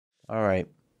All right.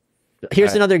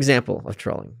 Here's another example of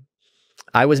trolling.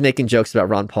 I was making jokes about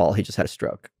Ron Paul. He just had a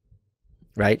stroke,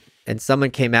 right? And someone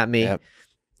came at me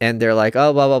and they're like,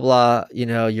 oh, blah, blah, blah. You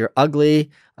know, you're ugly.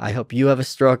 I hope you have a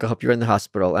stroke. I hope you're in the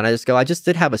hospital. And I just go, I just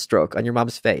did have a stroke on your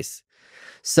mom's face.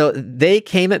 So they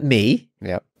came at me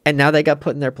and now they got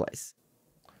put in their place.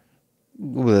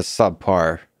 With a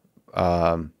subpar.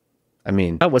 I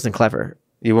mean, I wasn't clever.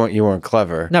 You weren't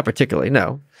clever. Not particularly,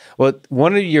 no. Well,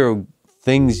 one of your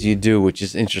things you do, which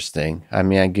is interesting, I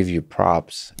mean, I give you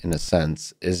props in a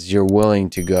sense, is you're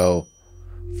willing to go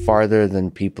farther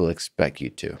than people expect you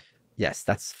to. Yes,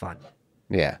 that's fun.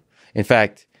 Yeah. In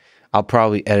fact, I'll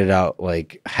probably edit out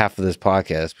like half of this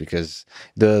podcast because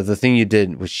the thing you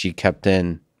did, which she kept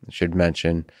in, I should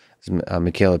mention,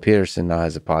 Michaela Peterson now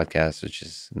has a podcast, which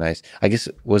is nice. I guess,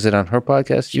 was it on her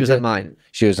podcast? She was on mine.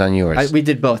 She was on yours. We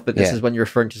did both, but this is when you're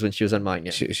referring to when she was on mine.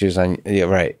 Yeah. She was on,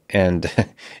 right. And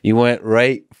you went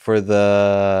right for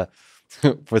the...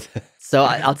 So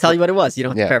I'll tell you what it was. You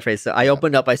don't have to paraphrase. So I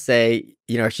opened up, I say,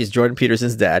 you know, she's Jordan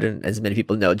Peterson's dad. And as many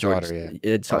people know, he's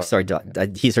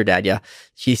her dad, yeah.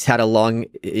 She's had a long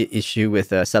issue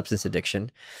with substance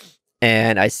addiction.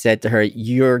 And I said to her,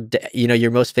 you're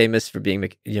most famous for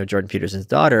being, Jordan Peterson's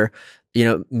daughter. You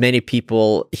know, many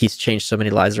people, he's changed so many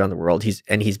lives around the world. He's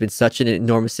been such an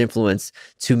enormous influence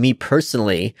to me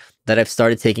personally that I've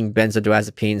started taking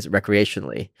benzodiazepines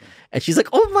recreationally. And she's like,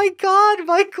 oh my God,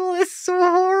 Michael, it's so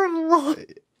horrible.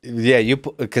 Yeah,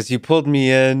 because you pulled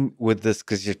me in with this,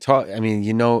 because you're talking, I mean,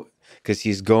 because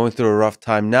he's going through a rough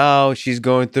time now. She's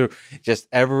going through just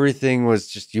everything was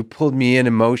just, you pulled me in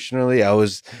emotionally.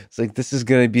 It's like, this is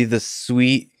going to be the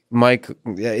sweet, Mike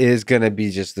is going to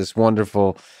be just this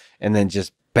wonderful, and then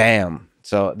just bam.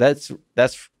 So that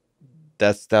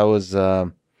was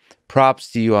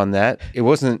props to you on that. It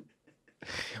wasn't,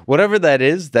 whatever that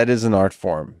is an art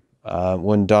form.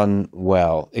 When done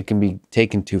well, it can be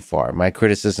taken too far. My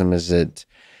criticism is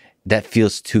that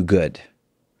feels too good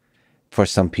for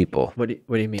some people. What do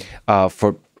you mean?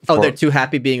 They're too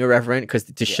happy being irreverent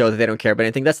to show that they don't care about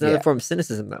anything. That's another form of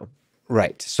cynicism, though.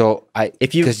 Right. So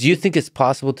because you think it's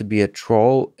possible to be a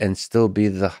troll and still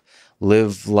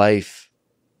live life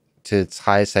to its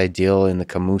highest ideal in the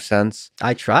Camus sense.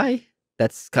 I try.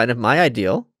 That's kind of my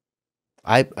ideal.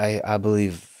 I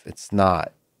believe it's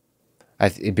not.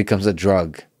 It becomes a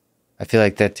drug. I feel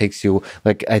like that takes you,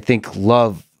 like, I think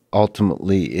love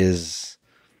ultimately is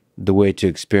the way to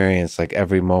experience like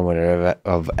every moment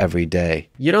of every day.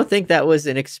 You don't think that was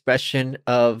an expression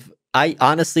of, I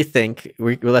honestly think,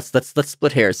 let's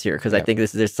split hairs here, because I think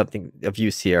there's something of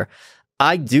use here.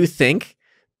 I do think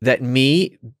that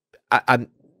me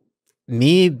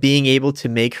being able to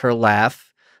make her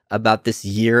laugh about this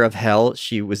year of hell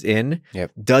she was in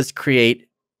does create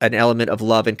an element of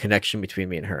love and connection between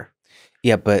me and her.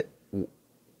 Yeah, but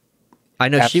I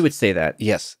know she would say that.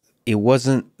 Yes, it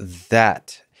wasn't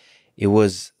that. It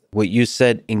was what you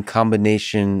said in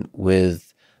combination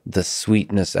with the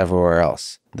sweetness everywhere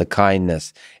else, the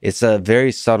kindness. It's a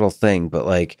very subtle thing, but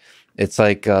like, it's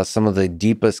like some of the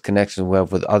deepest connections we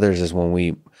have with others is when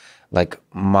we like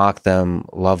mock them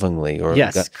lovingly.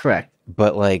 Correct.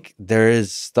 But like,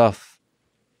 there's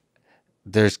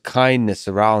kindness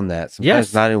around that.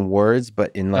 Sometimes not in words,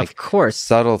 but in like, of course,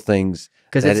 subtle things.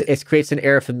 Because it creates an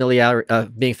air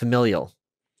of being familial.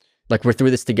 Like, we're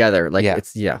through this together. Like,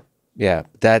 yeah,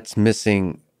 that's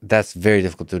missing. That's very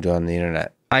difficult to do on the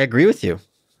internet. I agree with you.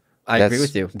 I agree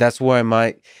with you. That's why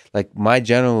my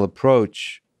general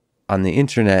approach on the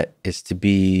internet is to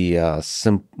be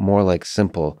more like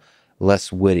simple,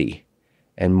 less witty,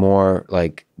 and more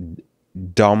like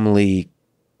dumbly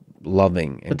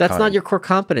loving. But that's not your core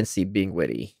competency, being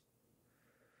witty.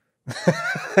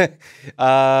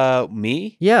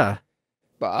 Me? Yeah.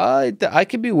 I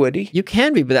could be witty. You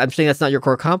can be, but I'm saying that's not your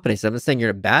core competency. I'm not saying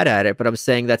you're bad at it, but I'm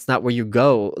saying that's not where you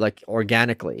go, like,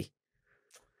 organically,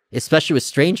 especially with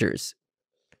strangers.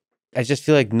 I just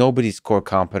feel like nobody's core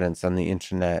competence on the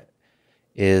internet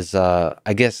is,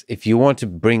 I guess, if you want to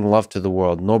bring love to the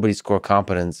world, nobody's core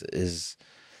competence is,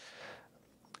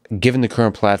 given the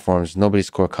current platforms,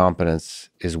 nobody's core competence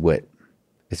is wit.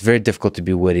 It's very difficult to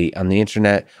be witty on the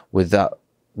internet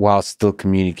while still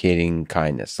communicating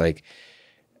kindness. Like,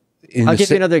 I'll give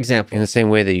you another example. In the same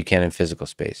way that you can in physical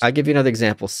space. I'll give you another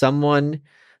example. Someone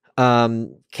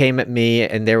came at me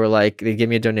and they were like, they gave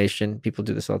me a donation. People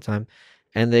do this all the time.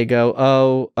 And they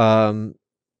go,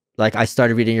 like, I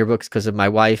started reading your books because of my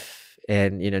wife,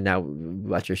 and, now we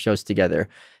watch your shows together.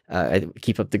 I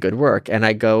keep up the good work. And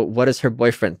I go, what does her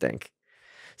boyfriend think?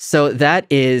 So that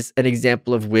is an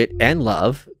example of wit and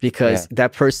love, because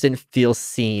that person feels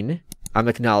seen I'm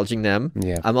acknowledging them.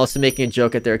 Yeah. I'm also making a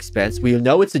joke at their expense. We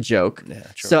know it's a joke. Yeah,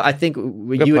 true. So I think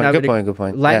Good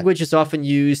point. Language is often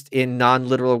used in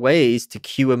non-literal ways to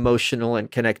cue emotional and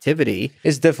connectivity.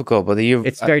 It's difficult, but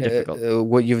it's very difficult.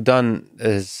 What you've done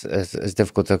is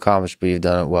difficult to accomplish, but you've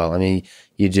done it well. I mean,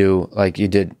 you've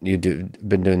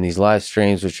been doing these live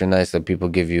streams, which are nice, that people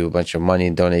give you a bunch of money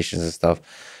and donations and stuff,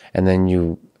 and then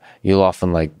you'll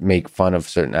often like make fun of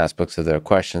certain aspects of their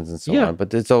questions and so on.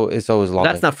 But it's always loving.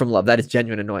 That's not from love. That is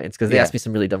genuine annoyance because they ask me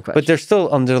some really dumb questions. But there's still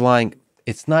underlying.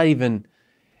 It's not even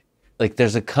like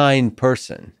there's a kind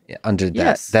person under that.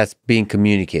 Yes. That's being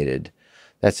communicated.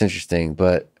 That's interesting.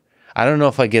 But I don't know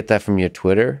if I get that from your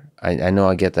Twitter. I know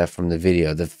I get that from the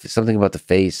video. Something about the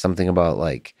face. Something about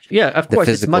like of course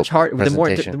it's much harder.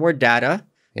 The more data.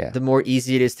 Yeah. The more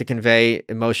easy it is to convey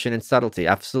emotion and subtlety.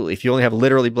 Absolutely. If you only have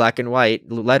literally black and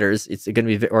white letters, it's going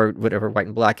to be, or whatever, white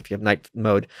and black, if you have night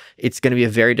mode, it's going to be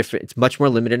it's much more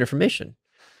limited information.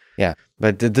 Yeah.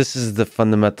 But this is the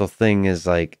fundamental thing is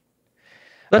like,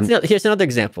 here's another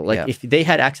example. Like if they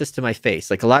had access to my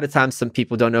face, like a lot of times some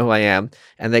people don't know who I am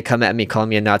and they come at me, calling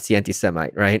me a Nazi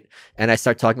anti-Semite, right? And I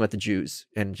start talking about the Jews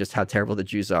and just how terrible the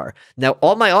Jews are. Now,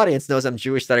 all my audience knows I'm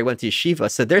Jewish, that I went to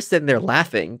yeshiva. So they're sitting there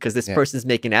laughing because this person's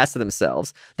making an ass of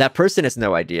themselves. That person has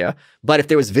no idea. But if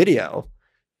there was video,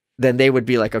 then they would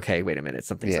be like, okay, wait a minute,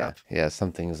 something's up. Yeah,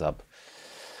 something's up.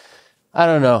 I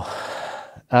don't know.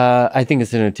 I think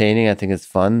it's entertaining. I think it's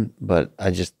fun, but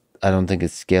I don't think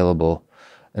it's scalable.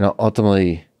 And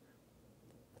ultimately,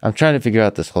 I'm trying to figure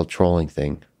out this whole trolling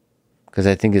thing because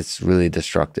I think it's really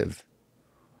destructive.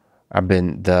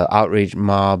 The outrage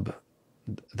mobs,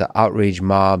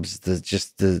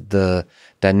 the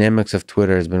dynamics of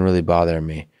Twitter has been really bothering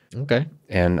me. Okay.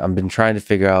 And I've been trying to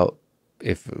figure out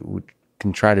if we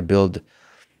can try to build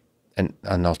an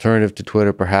alternative to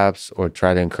Twitter, perhaps, or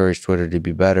try to encourage Twitter to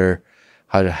be better,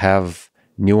 how to have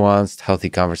nuanced, healthy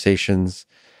conversations.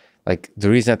 Like, the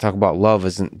reason I talk about love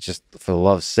isn't just for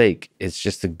love's sake. It's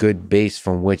just a good base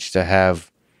from which to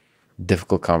have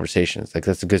difficult conversations. Like,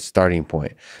 that's a good starting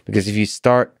point. Because if you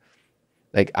start,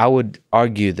 like, I would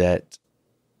argue that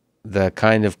the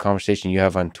kind of conversation you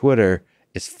have on Twitter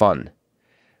is fun,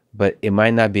 but it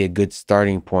might not be a good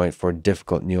starting point for a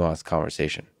difficult, nuanced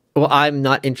conversation. Well, I'm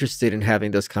not interested in having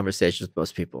those conversations with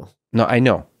most people. No, I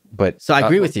know. But so I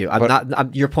agree with you.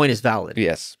 Your point is valid.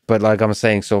 Yes. But like I'm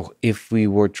saying, so if we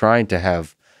were trying to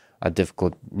have a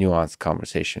difficult, nuanced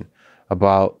conversation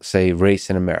about, say, race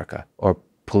in America or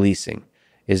policing,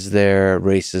 is there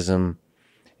racism,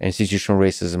 institutional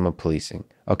racism of policing?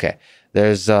 Okay.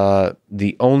 There's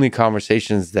the only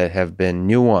conversations that have been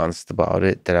nuanced about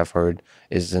it that I've heard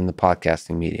is in the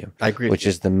podcasting medium. I agree. Which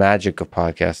is the magic of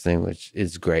podcasting, which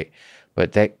is great.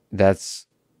 But that's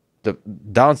the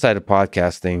downside of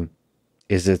podcasting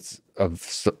is it's a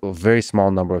very small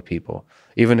number of people.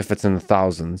 Even if it's in the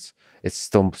thousands, it's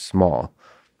still small.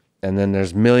 And then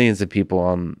there's millions of people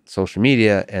on social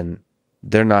media and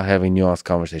they're not having nuanced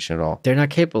conversation at all. They're not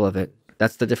capable of it.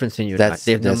 That's the difference in you and I.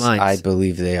 They have no minds. I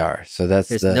believe they are. So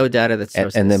there's no data that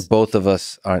shows and then both of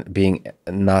us aren't being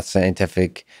not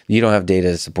scientific. You don't have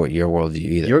data to support your worldview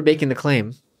either. You're making the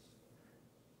claim.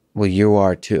 Well, you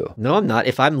are too. No, I'm not.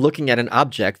 If I'm looking at an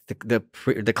object,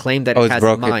 the claim that it has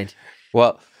in mind.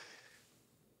 Well,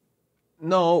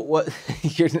 no. What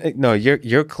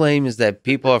your claim is that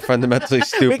people are fundamentally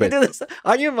stupid. We can do this.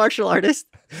 Are you a martial artist?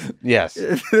 Yes.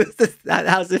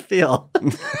 How's it feel?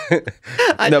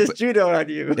 Judo on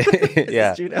you.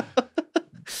 Yeah. Judo.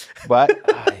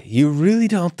 But you really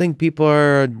don't think people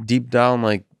are deep down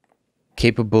like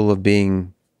capable of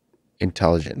being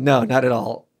intelligent? No, not at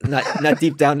all. Not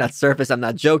deep down, not surface. I'm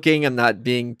not joking. I'm not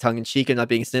being tongue-in-cheek. I'm not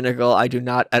being cynical. I do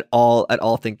not at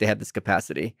all think they have this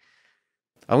capacity.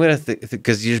 I'm going to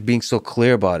because you're being so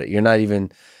clear about it. You're not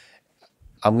even...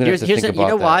 I'm going to have to think about that. You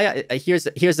know why?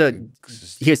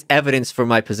 Here's evidence for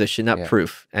my position, not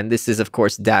proof. And this is, of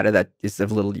course, data that is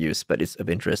of little use, but it's of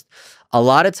interest. A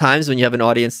lot of times when you have an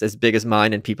audience as big as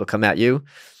mine and people come at you,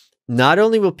 not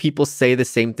only will people say the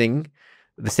same thing,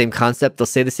 the same concept, they'll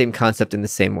say the same concept in the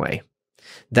same way.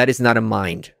 That is not a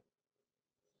mind.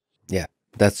 Yeah,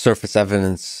 that's surface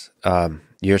evidence.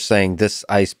 You're saying this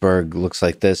iceberg looks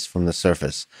like this from the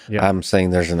surface. Yeah. I'm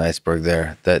saying there's an iceberg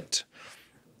there that,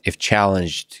 if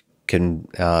challenged, can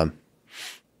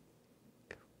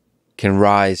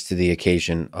rise to the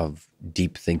occasion of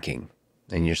deep thinking.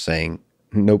 And you're saying,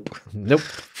 nope. Nope.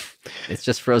 It's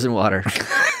just frozen water.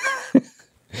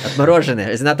 Отмороженное.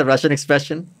 Isn't that the Russian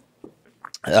expression?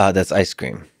 That's ice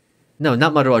cream. No,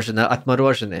 not мороженое,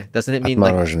 отмороженное. Doesn't it mean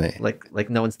like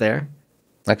no one's there?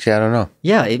 Actually, I don't know.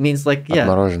 Yeah, it means like, yeah.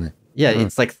 Отмороженное. Yeah,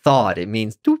 it's like thawed. It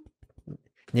means,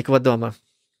 Nikola Doma.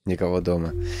 Nikola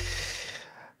Doma.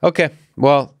 Okay.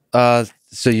 Well,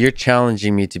 so you're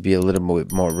challenging me to be a little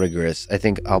bit more rigorous. I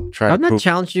think I'll try I'm not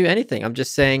challenging you anything. I'm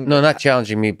just saying. No, not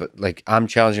challenging me, but like I'm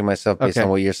challenging myself based on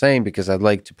what you're saying because I'd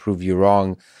like to prove you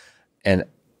wrong and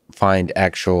find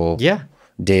actual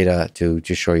data to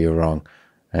show you wrong.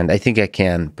 And I think I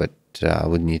can, but I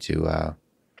would need to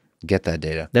get that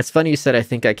data. That's funny you said I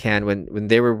think I can. When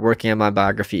they were working on my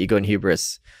biography, Ego and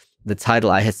Hubris, the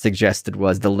title I had suggested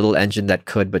was The Little Engine That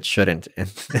Could But Shouldn't. And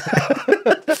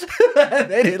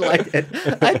they didn't like it.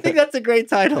 I think that's a great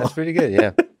title. That's pretty good,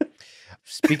 yeah.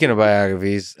 Speaking of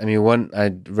biographies, I mean, when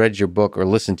I read your book or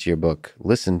listened to your book,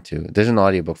 there's an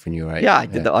audiobook from you, right? Yeah, I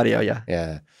did the audio, yeah.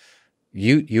 Yeah.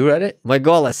 You read it? My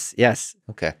Golas, yes.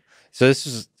 Okay. So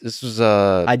this was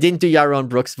I didn't do Yaron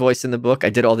Brooks' voice in the book. I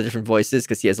did all the different voices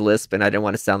because he has a lisp and I didn't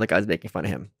want to sound like I was making fun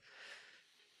of him.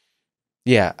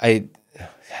 Yeah, I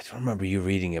don't remember you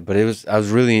reading it, but I was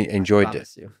really enjoyed it.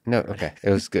 You. No, okay.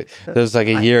 It was good. It was like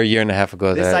a year and a half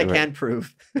ago. This I can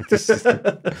prove.